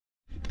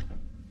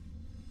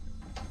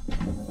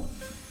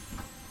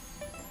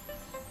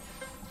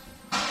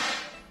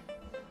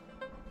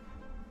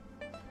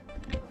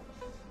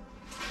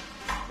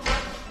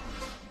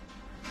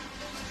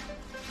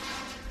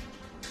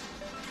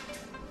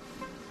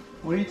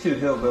What are you two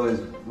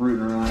hillbillies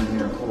rooting around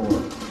here for?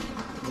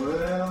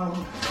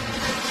 Well,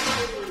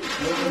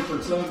 looking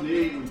for something to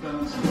eat. We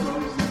found some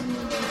frozen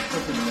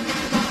chicken wings.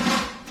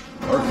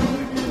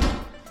 Perfect.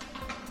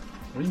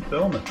 What are you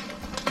filming?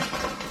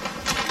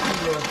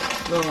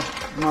 Little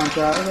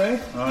montage, eh?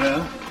 Oh,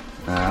 yeah?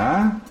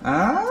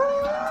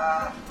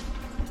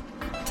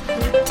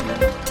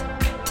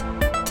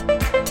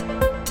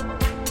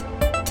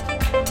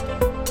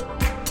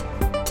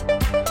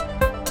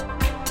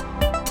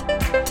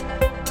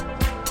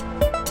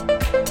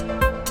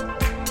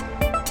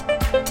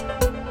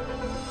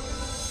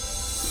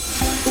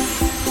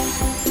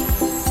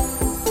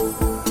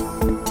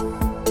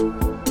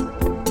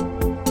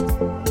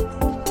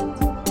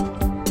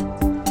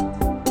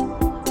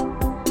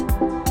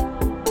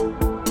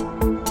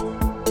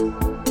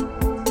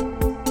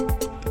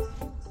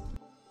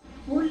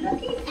 We're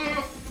looking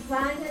at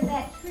finding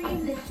that tree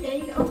in the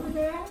shade over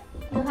there.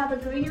 You'll have a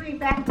greenery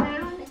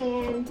background,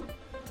 and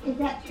is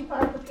that too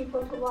far for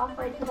people to walk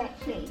right to that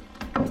shade?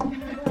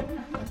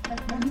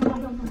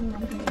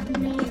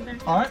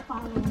 All right.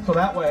 So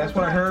that way, that's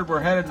what I heard. We're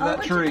headed to that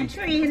Over tree. to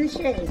the tree in the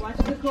shade. Watch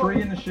the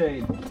Tree in the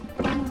shade.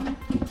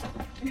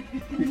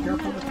 Be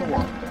careful with the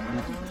walk.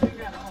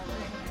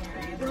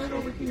 Right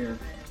over here.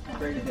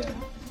 Straight ahead.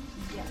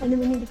 And then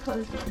we need to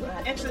close the door.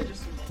 Actually,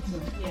 just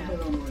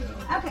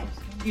Okay.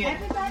 yeah.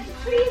 Everybody,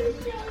 tree in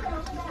the shade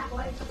over that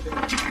way.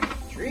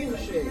 Tree in the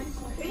shade.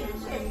 Tree in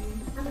the shade.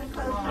 I'm gonna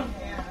close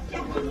it.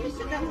 Jeff, can you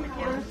sit down on the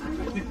counter?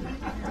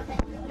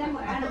 Don't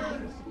worry, I don't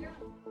want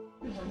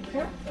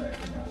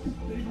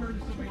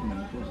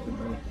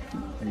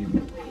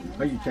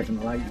Are you checking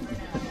the light?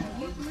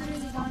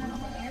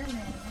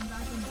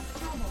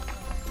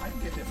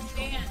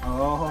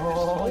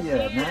 Oh,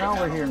 yeah. Now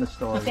we're hearing the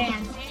story.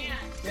 Stand.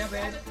 Yeah,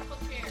 man.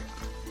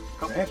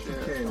 Couple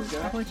chairs.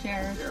 Couple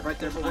chairs. Right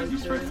there behind you,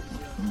 straight.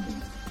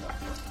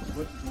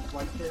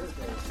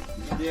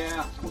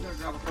 Yeah, we're going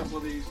to grab a couple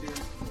of these here.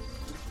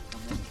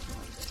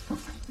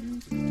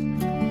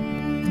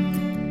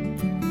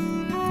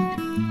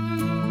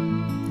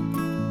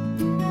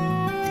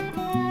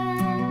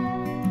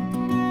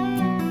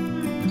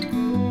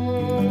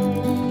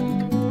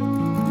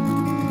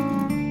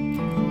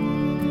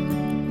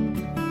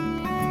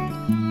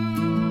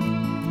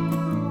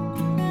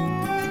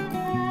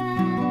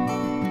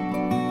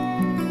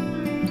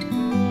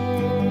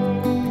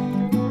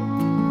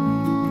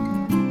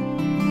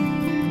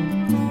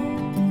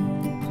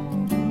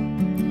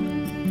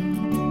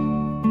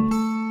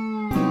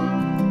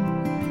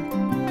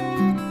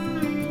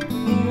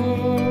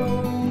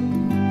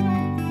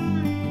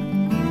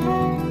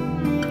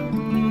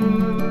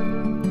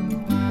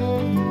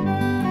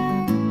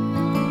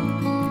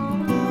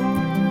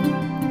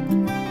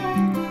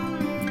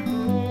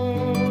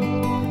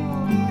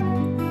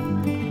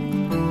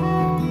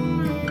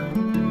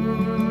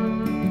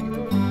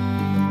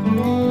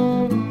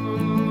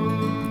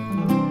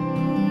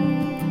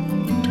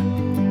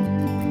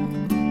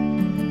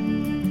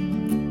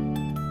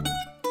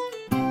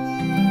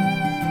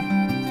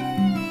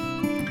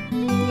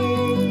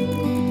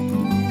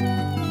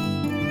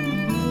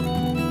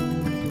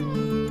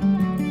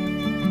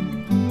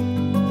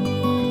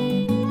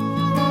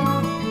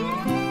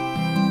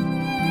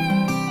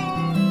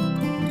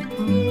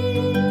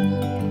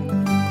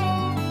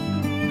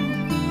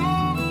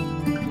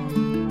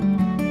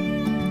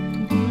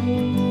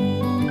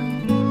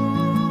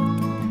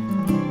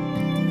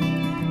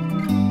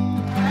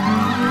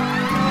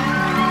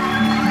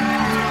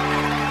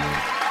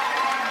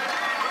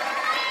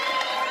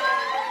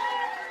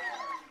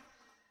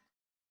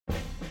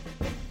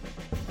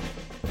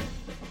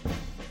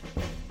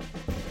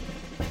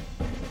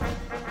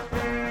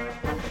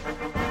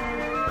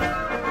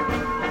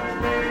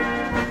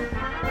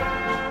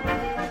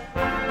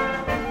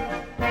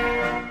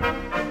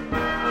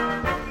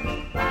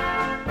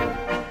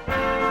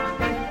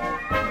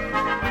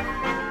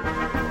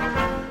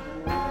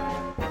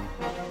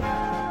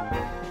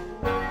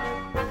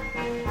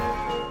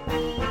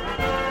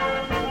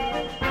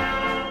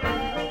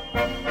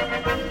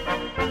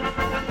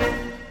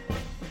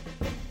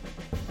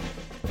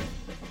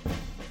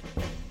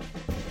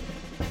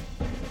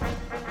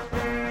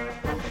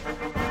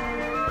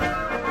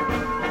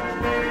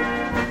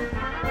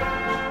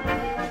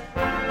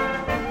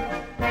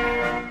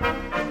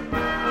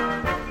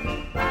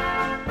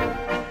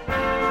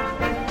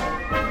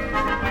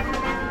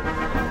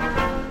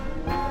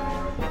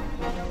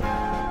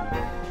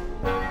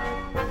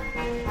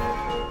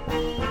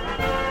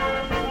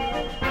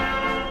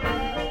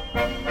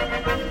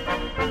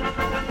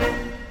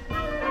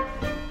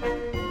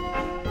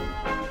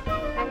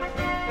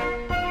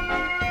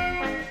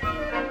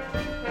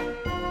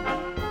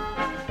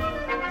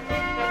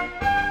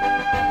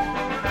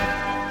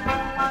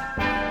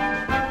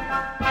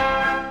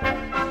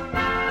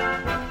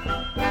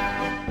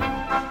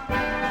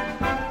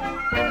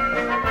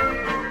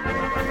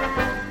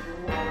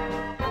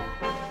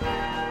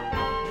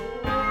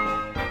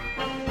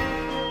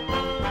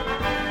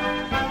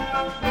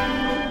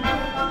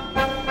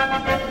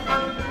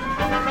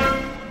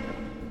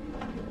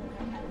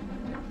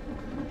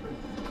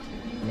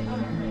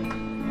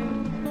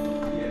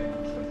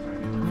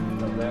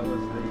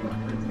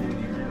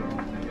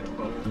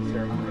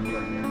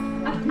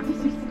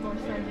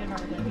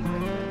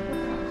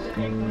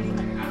 Go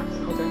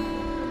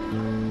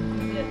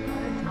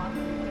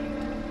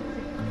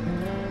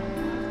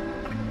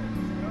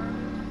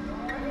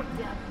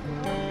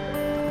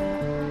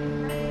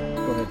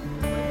ahead.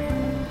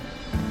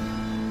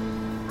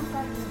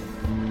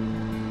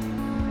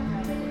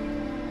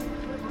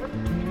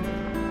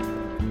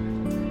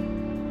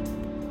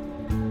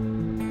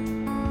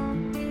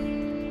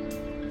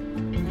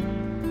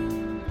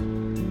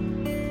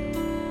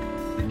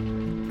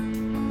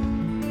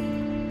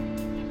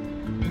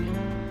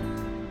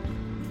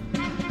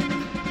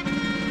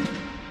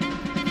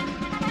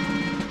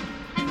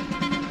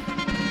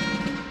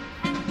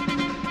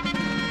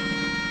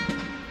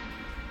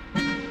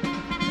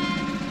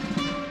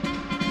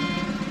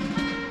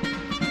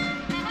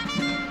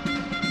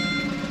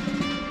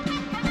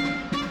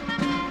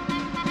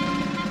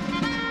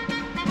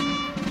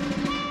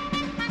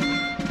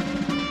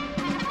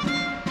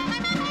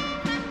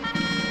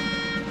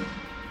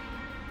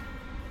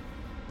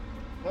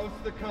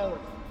 Post the colors.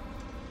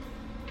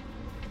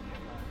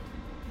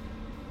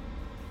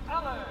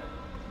 Color.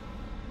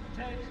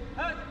 Take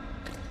head.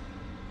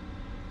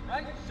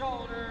 Right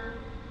shoulder.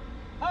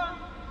 Hunt.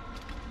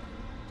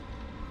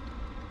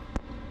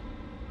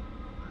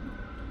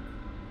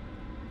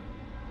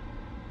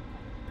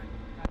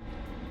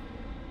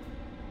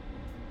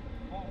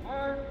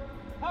 Forward.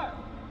 Hunt.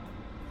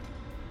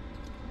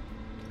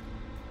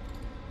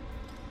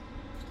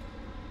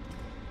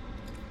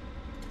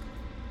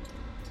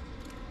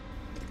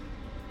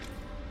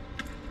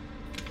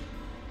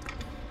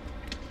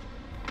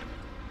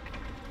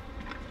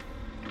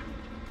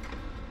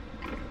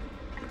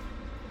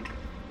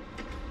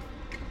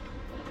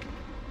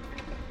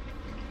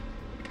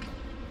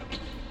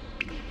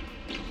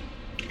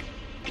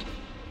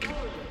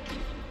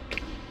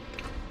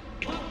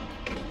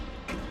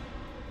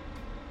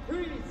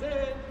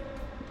 Present.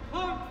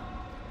 Hunt.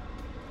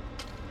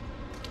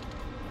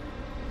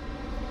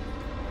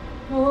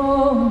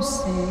 Oh,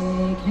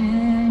 say,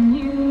 can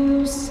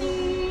you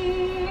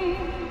see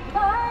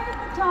by the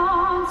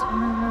dawn's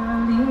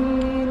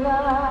early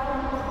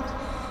light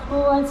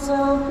what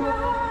so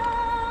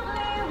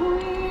proudly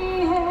we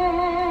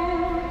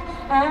hailed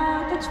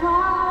at the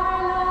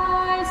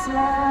twilight's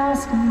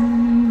last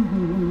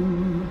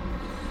gleam,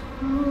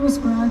 whose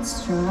broad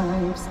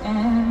stripes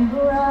and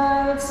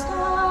bright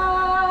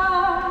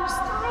stars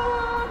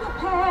through the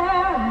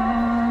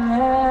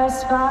perilous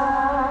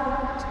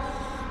fight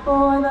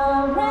o'er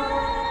the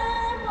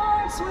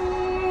ramparts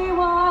we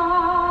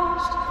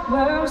watched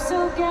were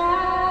so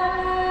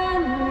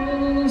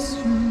gallantly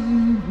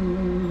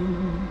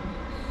streaming,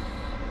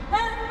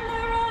 and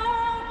the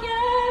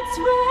rockets'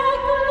 red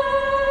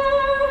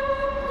glare,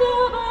 the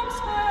bombs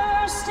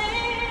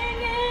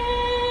bursting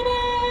in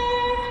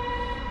air,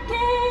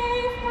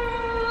 gave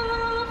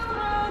proof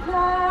through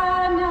the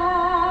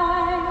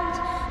night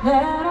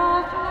that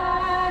our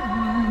flag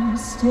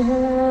was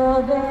still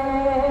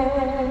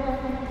there.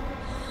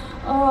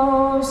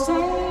 Oh,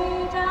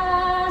 say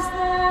does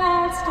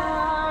that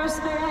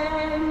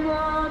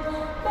star-spangled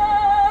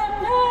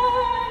banner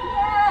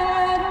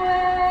yet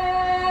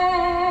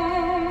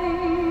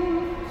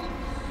wave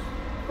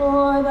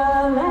for the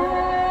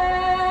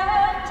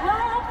land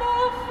of the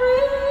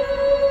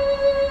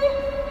free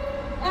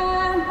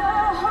and the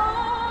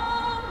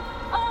home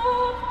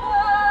of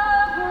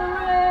the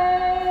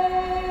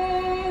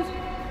brave?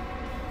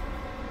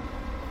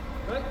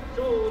 Right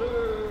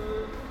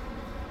shoulder.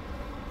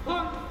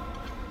 Hunt.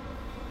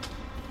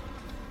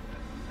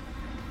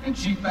 And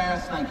Chief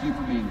Bass, thank you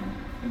for being here.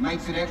 It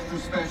makes it extra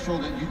special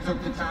that you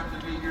took the time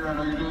to be here. I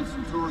know you're doing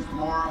some tours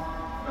tomorrow,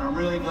 but I'm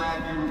really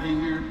glad you were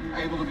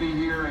able to be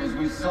here as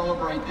we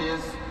celebrate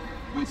this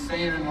with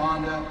Stan and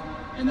Rhonda,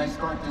 and they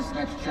start this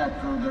next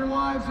chapter of their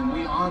lives, and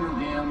we honor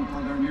them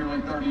for their nearly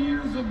 30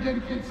 years of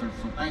dedicated service.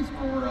 So thanks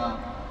for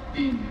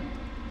being here.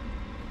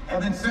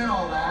 Having said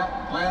all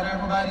that, glad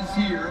everybody's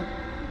here.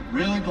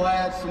 Really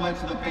glad so much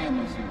of the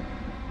family's here.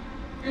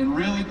 And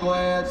really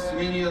glad so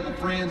many of the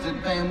friends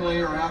and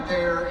family are out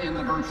there in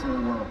the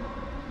virtual world.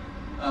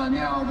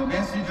 Now, the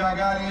message I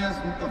got is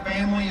the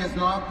family has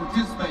not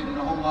participated in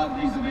a whole lot of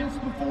these events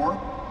before.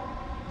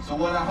 So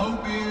what I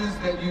hope is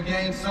that you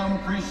gain some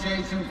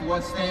appreciation for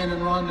what Stan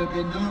and Rhonda have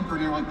been doing for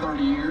nearly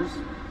 30 years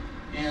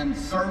in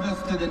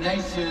service to the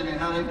nation and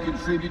how they've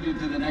contributed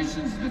to the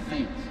nation's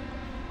defense.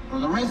 For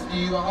the rest of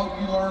you, I hope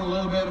you learn a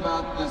little bit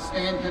about the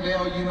Stan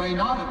Cadell you may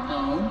not have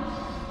known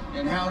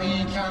and how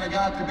he kind of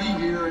got to be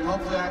here, and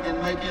hopefully I can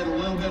make it a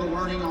little bit of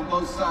learning on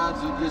both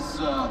sides of this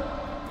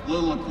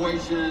little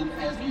equation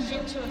as we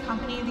Pleased to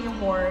accompany the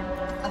award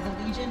of the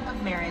Legion of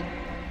Merit,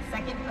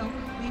 2nd Oak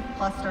Leaf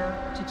Cluster,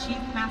 to Chief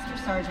Master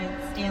Sergeant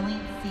Stanley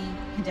C.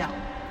 Cadell.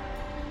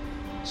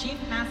 Chief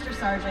Master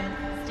Sergeant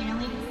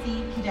Stanley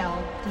C.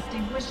 Cadell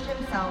distinguished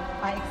himself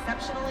by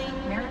exceptionally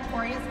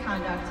meritorious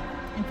conduct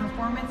and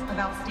performance of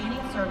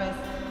outstanding service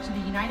to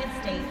the United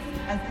States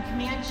as the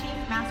Command Chief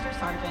Master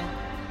Sergeant,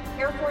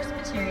 Air Force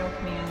Material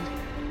Command,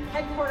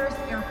 Headquarters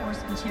Air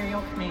Force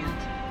Material Command,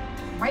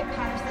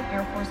 Wright-Patterson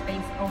Air Force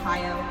Base,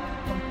 Ohio,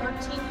 from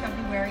 13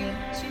 February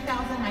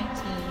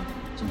 2019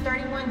 to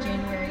 31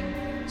 January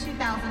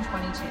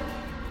 2022.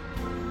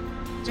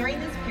 During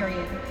this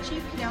period, Chief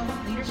Cadell's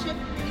leadership,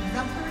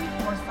 exemplary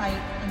foresight,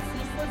 and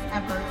ceaseless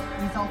efforts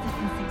resulted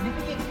in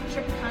significant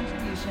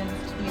contributions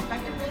to the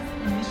effectiveness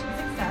and mission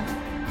success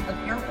of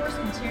Air Force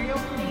Material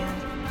Command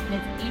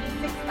and its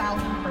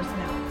 86,000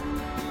 personnel.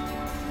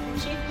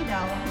 Chief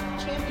Cadell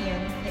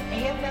championed the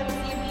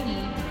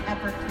AFM-CME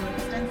effort through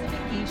extensive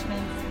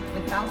engagements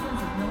with thousands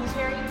of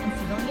military and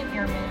civilian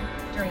airmen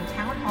during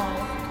town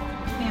halls,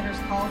 commanders'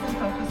 calls and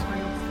focus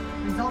groups,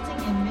 resulting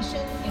in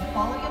mission and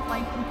quality of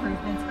life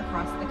improvements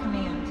across the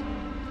command.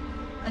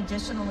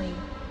 Additionally,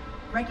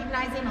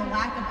 recognizing a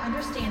lack of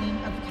understanding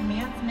of the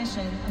command's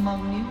mission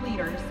among new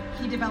leaders,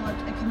 he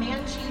developed a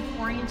command chief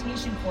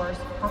orientation course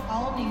for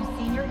all new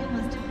senior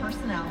enlisted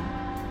personnel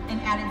and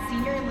added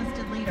senior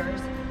enlisted leaders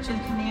to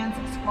the command's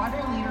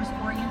squadron leaders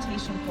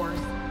orientation course,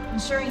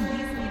 ensuring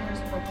these leaders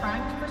were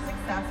primed for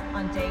success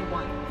on day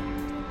one.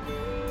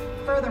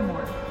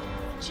 Furthermore,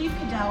 Chief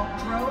Cadell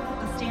drove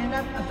the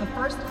stand-up of the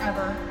first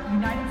ever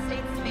United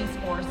States Space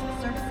Force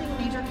Servicing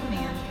Major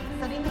Command,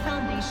 setting the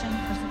foundation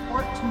for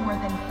support to more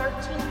than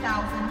 13,000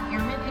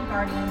 airmen and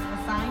guardians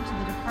assigned to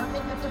the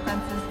Department of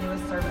Defense's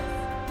newest service.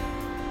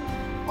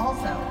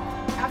 Also,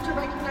 after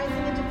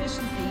recognizing a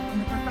deficiency in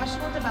the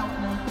professional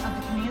development of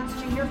the command's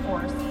junior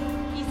force,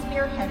 he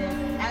spearheaded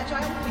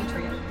Agile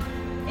Patriot,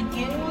 an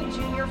annual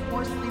junior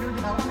force leader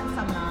development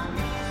seminar,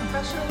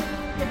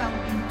 professionally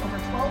developing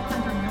over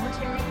 1,200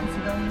 military and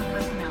civilian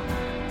personnel.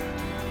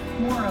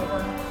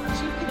 Moreover,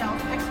 Chief Cadell's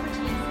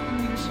expertise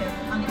and leadership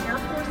on the Air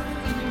Force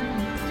Senior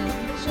Enlisted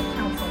Leadership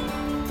Council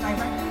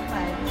directly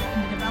led in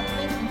the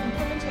development and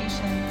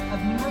implementation of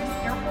numerous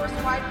Air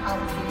Force-wide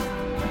policies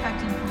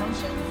affecting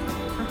promotions,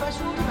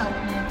 professional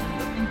development,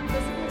 and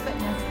physical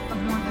fitness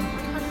of more than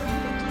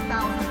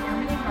 350,000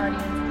 airmen and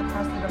guardians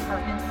across the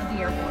Department of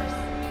the Air Force.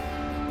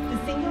 The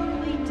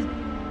singularly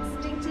distinctive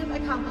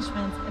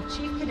accomplishments of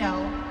Chief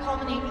Cadell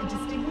culminate a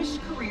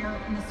distinguished career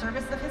in the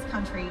service of his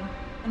country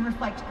and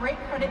reflect great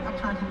credit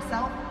upon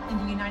himself and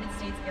the United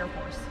States Air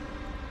Force.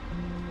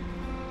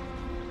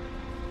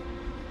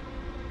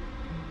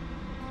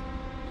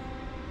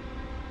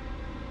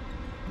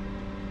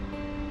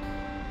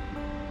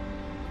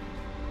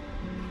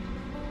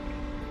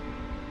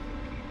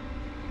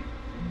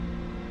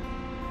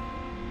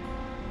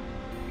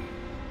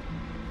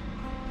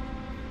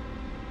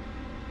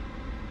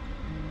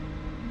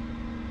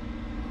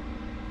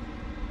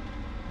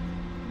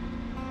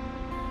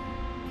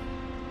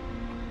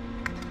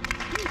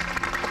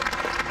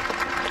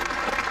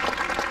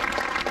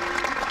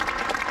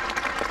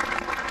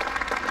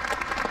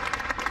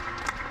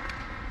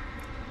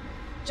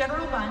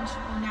 General Bunch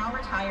will now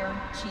retire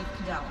Chief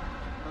Cadell.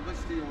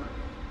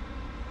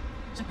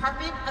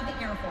 Department of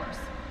the Air Force,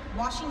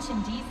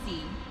 Washington,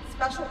 D.C.,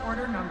 Special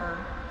Order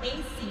Number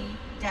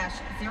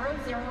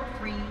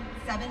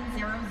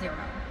AC-003700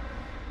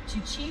 to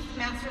Chief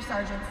Master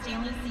Sergeant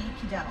Stanley C.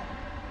 Cadell.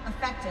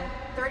 Effective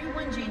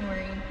 31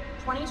 January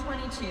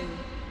 2022,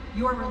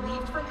 you are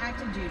relieved from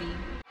active duty.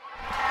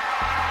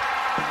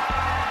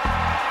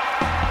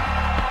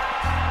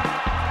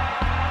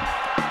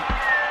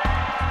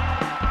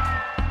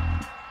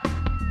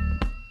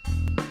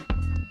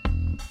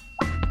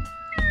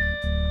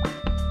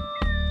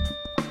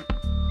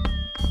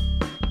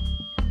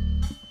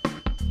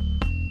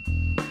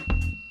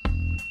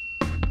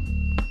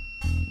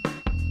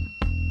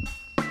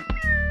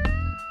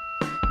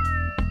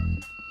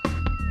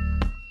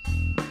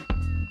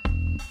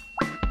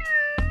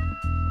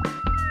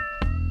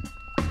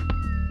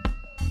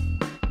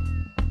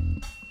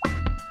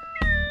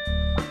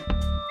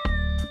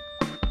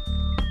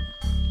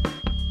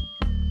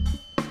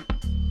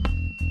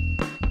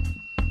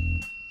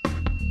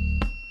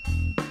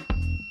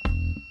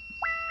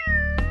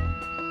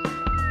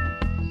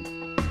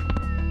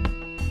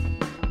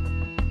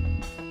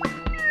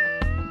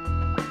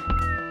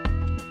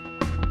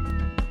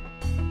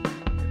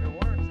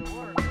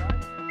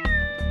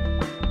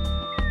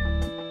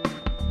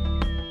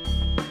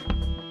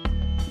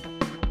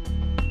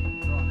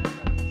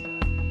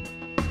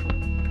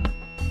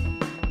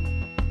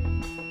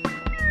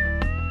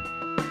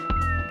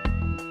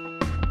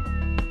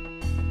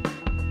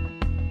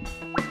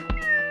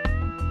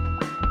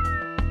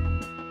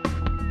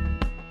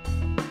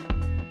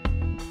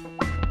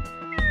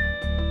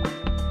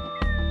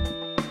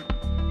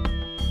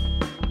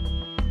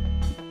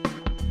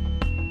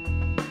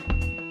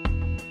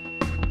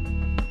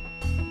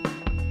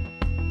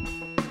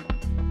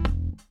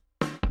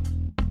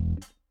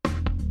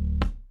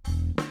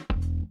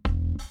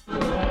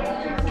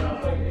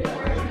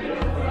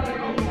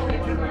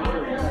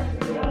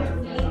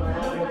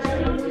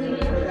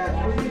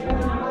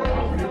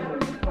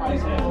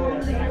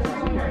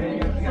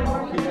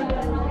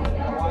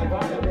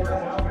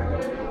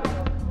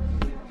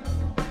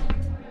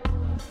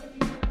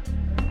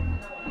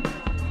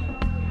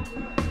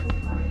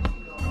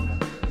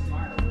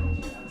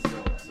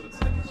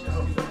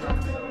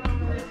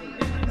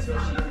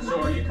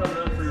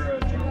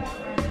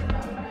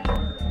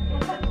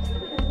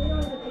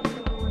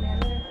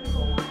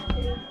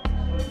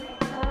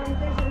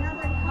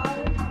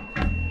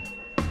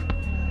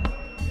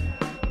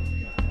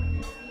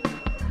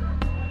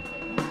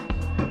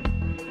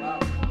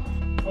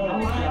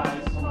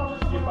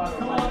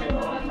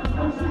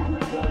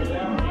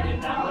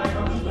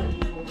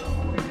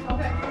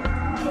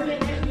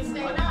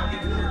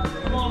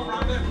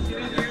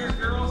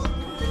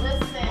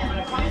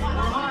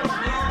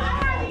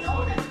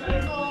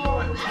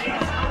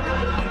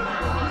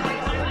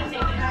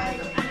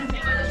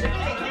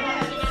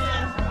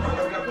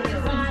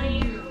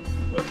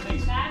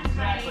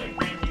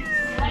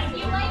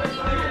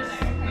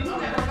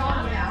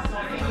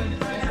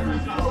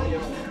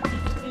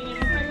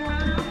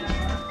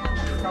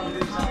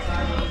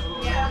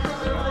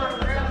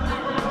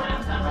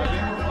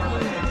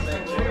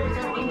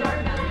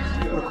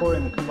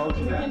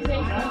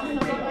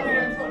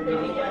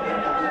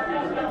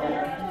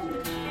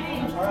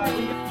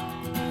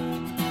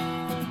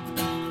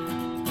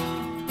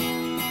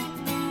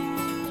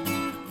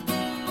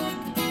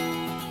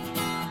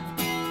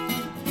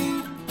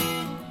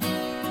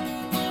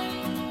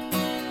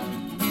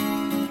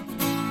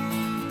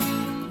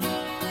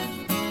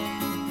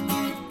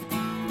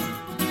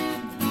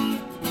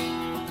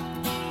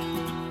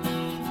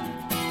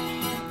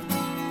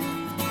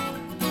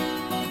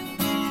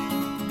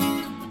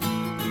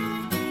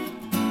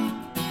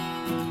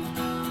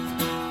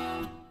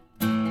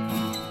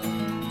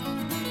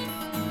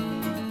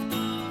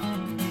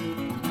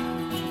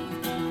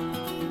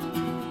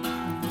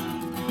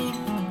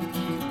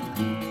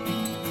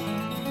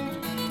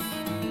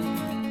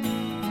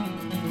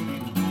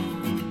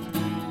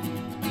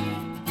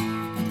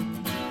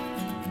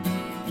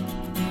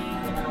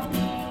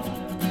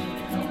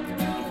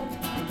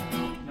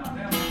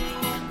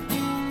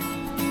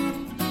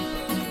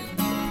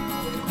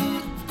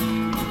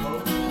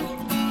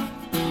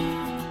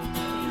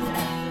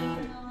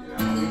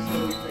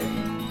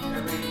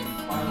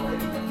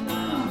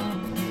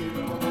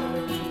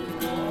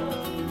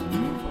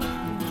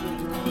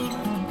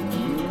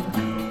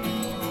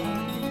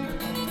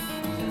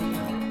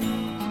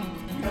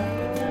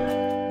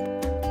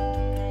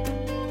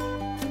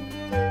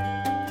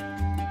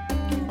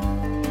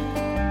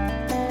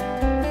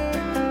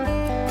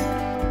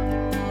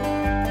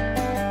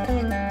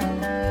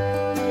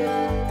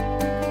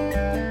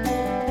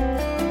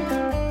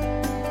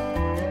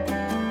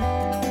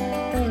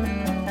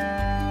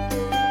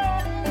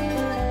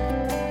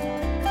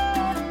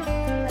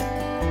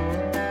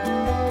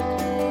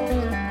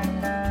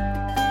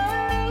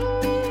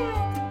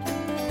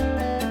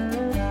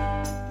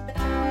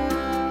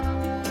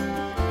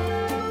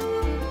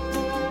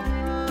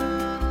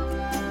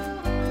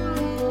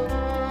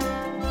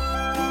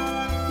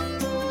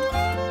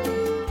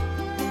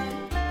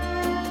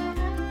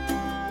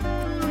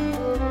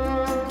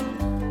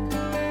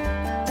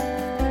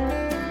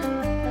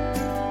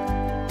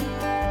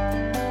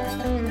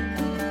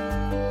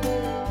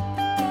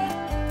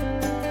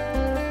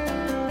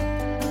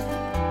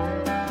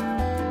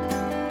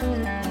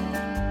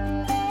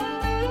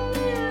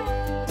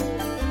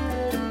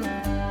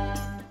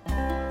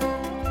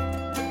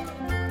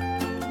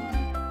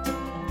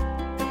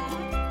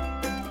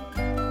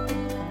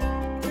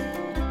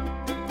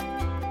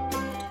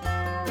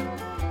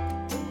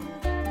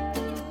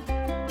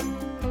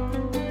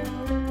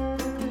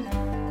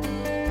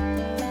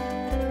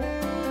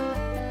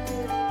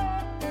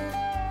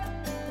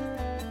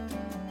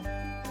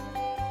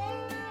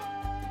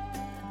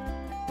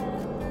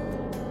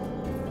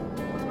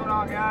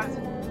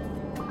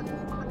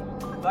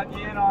 let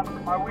you in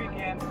on my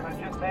weekend I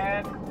just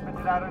had. I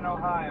did out in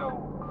Ohio.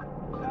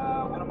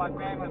 One of my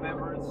family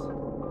members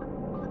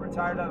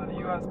retired out of the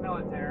U.S.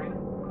 military,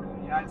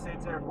 the United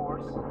States Air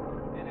Force,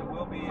 and it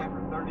will be after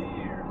 30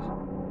 years.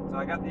 So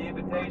I got the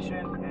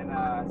invitation, and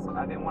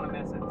I didn't want to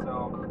miss it.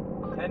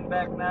 So heading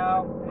back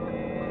now,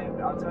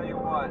 and I'll tell you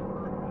what,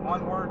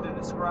 one word to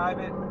describe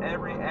it,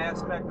 every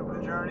aspect of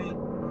the journey,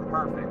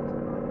 perfect.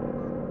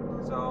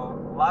 So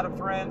a lot of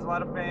friends, a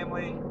lot of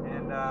family,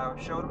 and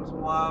showed him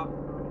some love.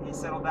 He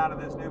settled down to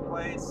this new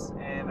place,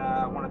 and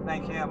I want to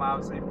thank him,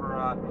 obviously,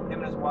 for him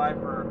and his wife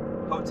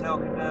for Hotel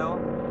Cadell,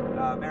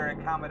 very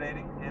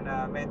accommodating, and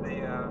made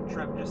the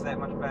trip just that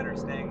much better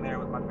staying there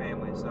with my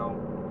family. So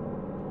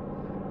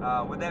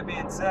with that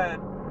being said,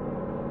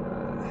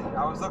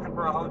 I was looking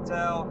for a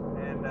hotel,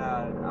 and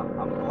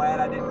I'm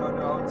glad I didn't go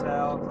to a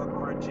hotel. I was looking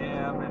for a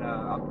gym and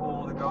a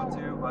pool to go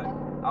to, but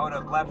I would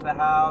have left the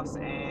house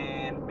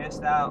and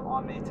missed out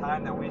on the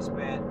time that we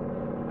spent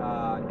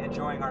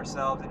enjoying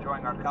ourselves,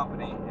 enjoying our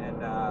company,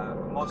 and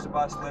most of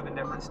us live in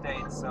different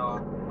states, so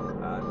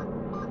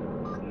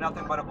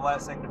nothing but a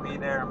blessing to be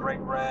there and break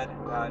bread,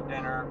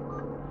 dinner,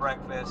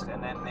 breakfast,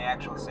 and then the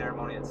actual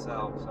ceremony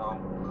itself. So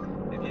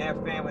if you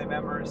have family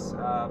members,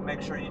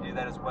 make sure you do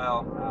that as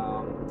well.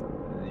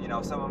 You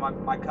know, some of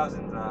my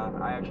cousins,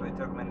 I actually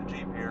took them in the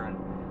Jeep here, and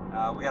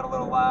we got a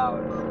little loud,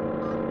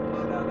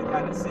 and they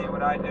kind of see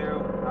what I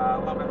do, a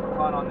little bit for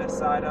fun on this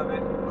side of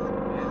it.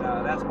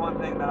 And that's one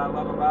thing that I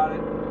love about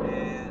it,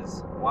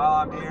 is while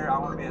I'm here, I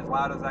want to be as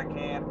loud as I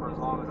can for as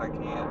long as I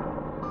can,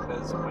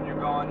 because when you're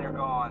gone, you're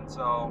gone.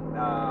 So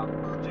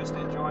just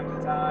enjoying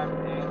the time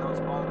and those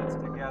moments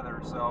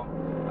together. So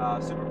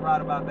super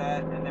proud about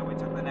that. And then we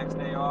took the next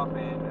day off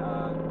and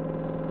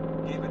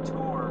gave a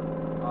tour.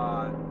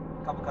 A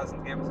couple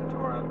cousins gave us a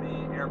tour of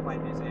the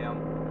airplane museum.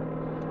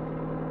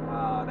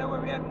 That way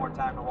we had more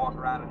time to walk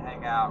around and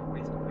hang out.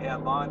 We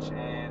had lunch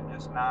and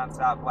just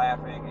non-stop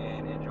laughing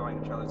and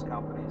enjoying each other's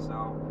company.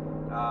 So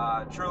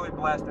truly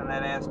blessed in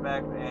that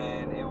aspect,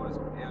 and it was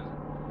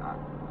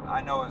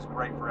I know it was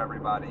great for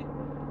everybody.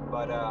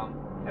 But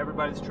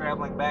everybody's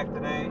traveling back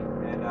today,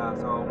 and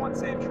so I want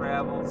safe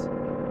travels.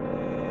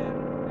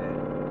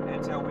 And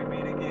until we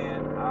meet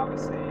again,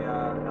 obviously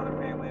another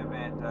family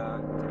event to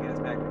get us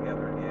back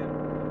together again.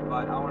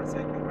 But I want to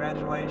say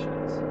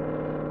congratulations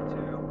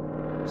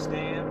to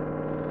Stan.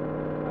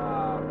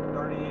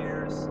 30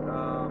 years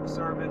of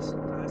service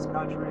to this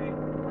country.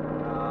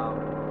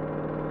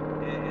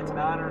 It's an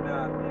honor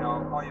to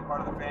call you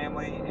part of the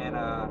family, and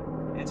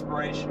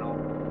inspirational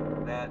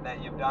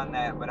that you've done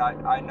that. But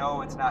I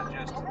know it's not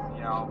just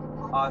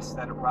us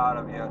that are proud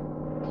of you.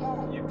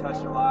 You've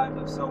touched the lives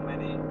of so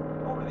many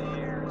over the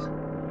years,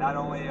 not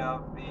only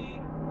of the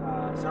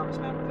service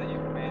members that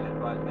you've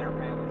commanded, but their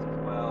families as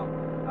well.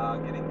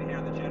 Getting to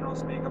hear the general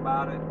speak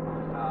about it.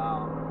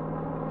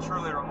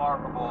 Truly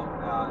remarkable,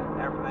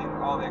 everything,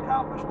 all the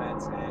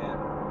accomplishments, and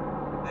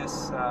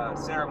this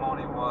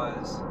ceremony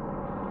was,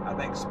 I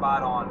think,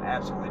 spot on,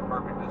 absolutely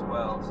perfect as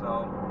well.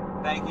 So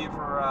thank you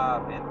for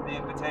the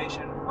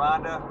invitation.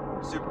 Rhonda,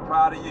 super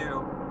proud of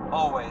you,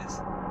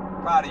 always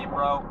proud of you,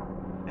 bro.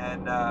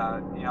 And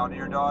to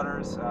your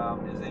daughters,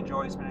 is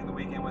enjoy spending the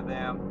weekend with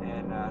them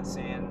and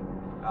seeing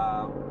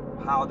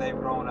how they've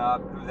grown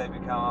up, who they've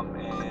become,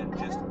 and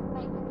just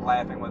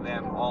laughing with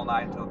them all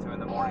night until 2 in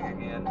the morning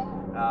again.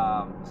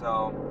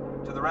 So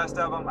to the rest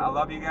of them, I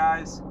love you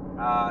guys.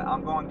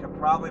 I'm going to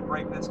probably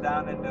break this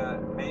down into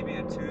maybe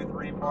a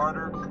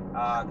 2-3-parter,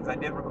 because I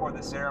did record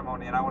the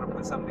ceremony and I want to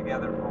put something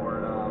together for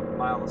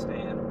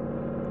Milestone.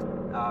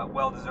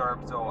 Well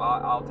deserved, so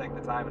I'll take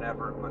the time and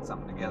effort and put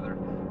something together.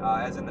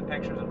 As in the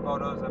pictures and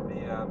photos of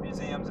the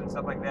museums and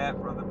stuff like that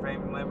for the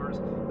family members,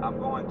 I'm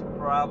going to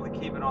probably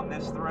keep it on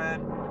this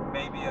thread,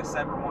 maybe a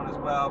separate one as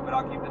well, but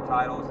I'll keep the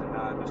titles and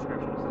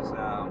descriptions as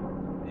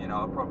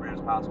appropriate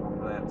as possible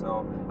for that,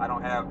 so I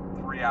don't have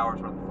 3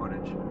 hours worth of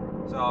footage.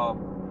 So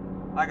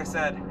like I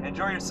said,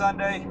 enjoy your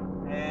Sunday,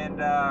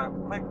 and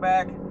click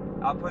back.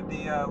 I'll put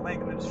the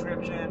link in the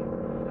description,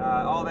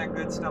 all that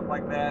good stuff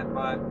like that.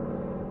 But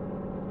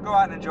go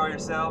out and enjoy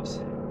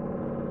yourselves.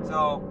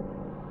 So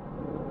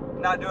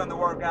not doing the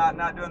workout,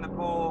 not doing the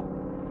pool,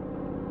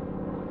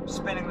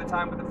 spending the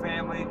time with the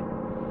family,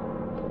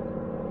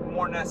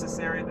 more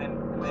necessary than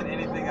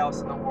anything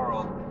else in the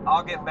world.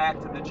 I'll get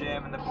back to the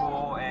gym and the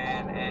pool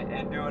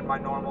and doing my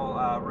normal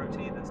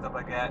routines and stuff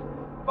like that,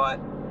 but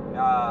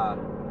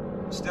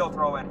still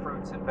throw in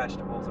fruits and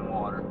vegetables and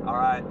water.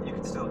 Alright, you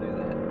can still do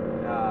that.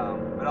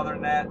 But other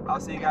than that,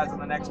 I'll see you guys in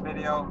the next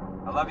video.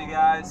 I love you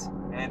guys,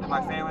 and to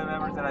my family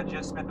members that I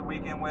just spent the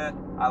weekend with,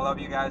 I love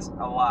you guys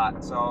a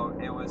lot. So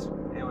it was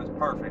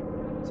perfect.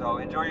 So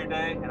enjoy your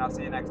day, and I'll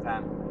see you next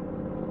time.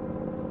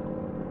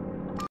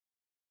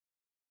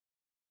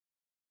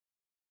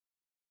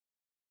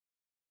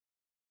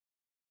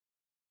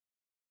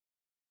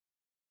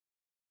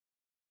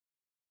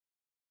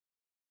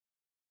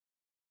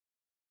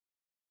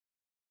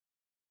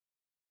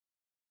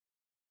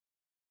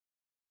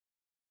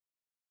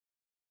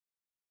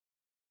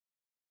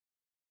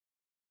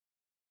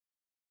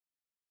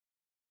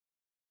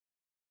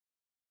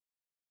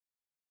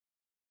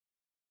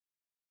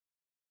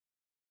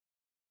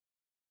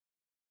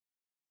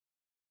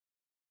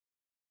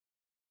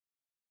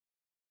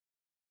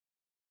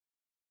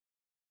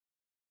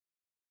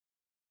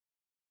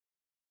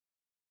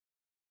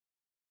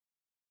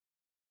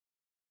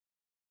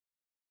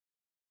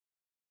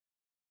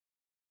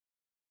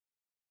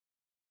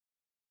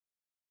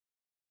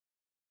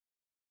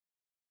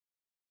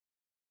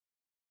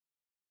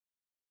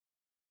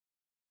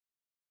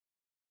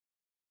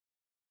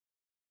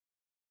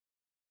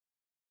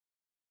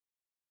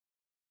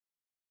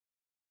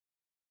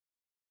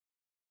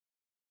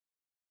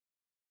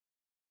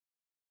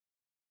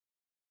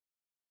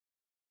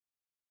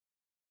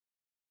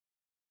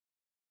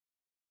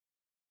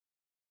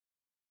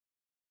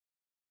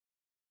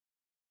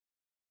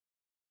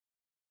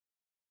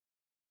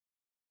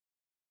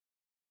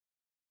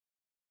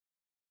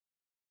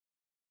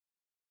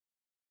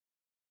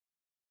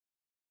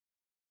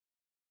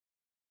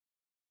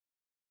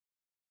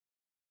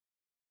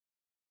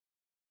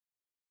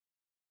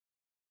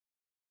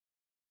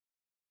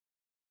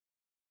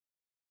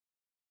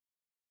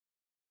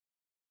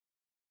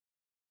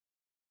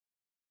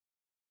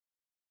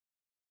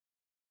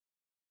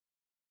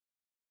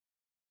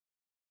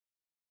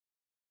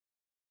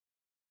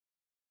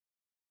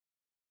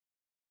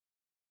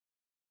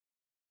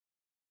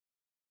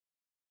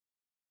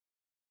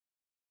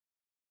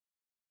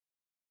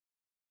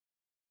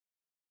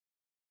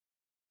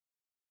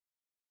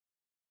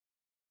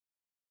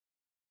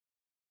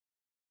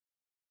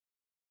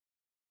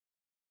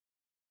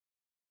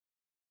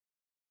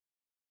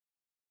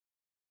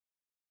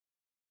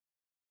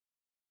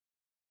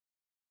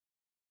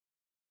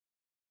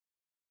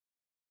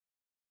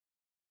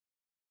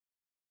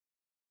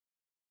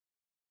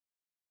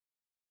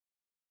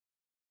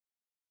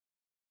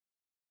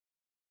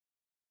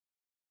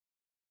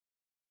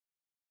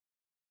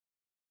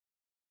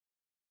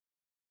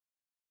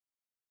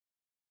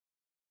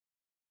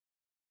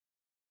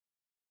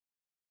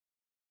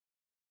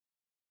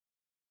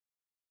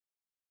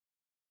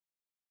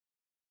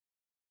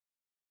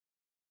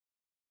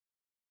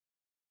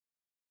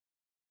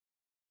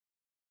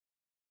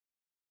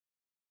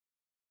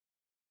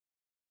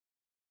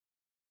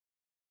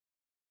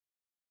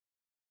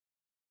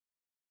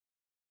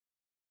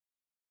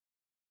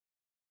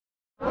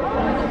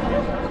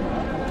 Thank you.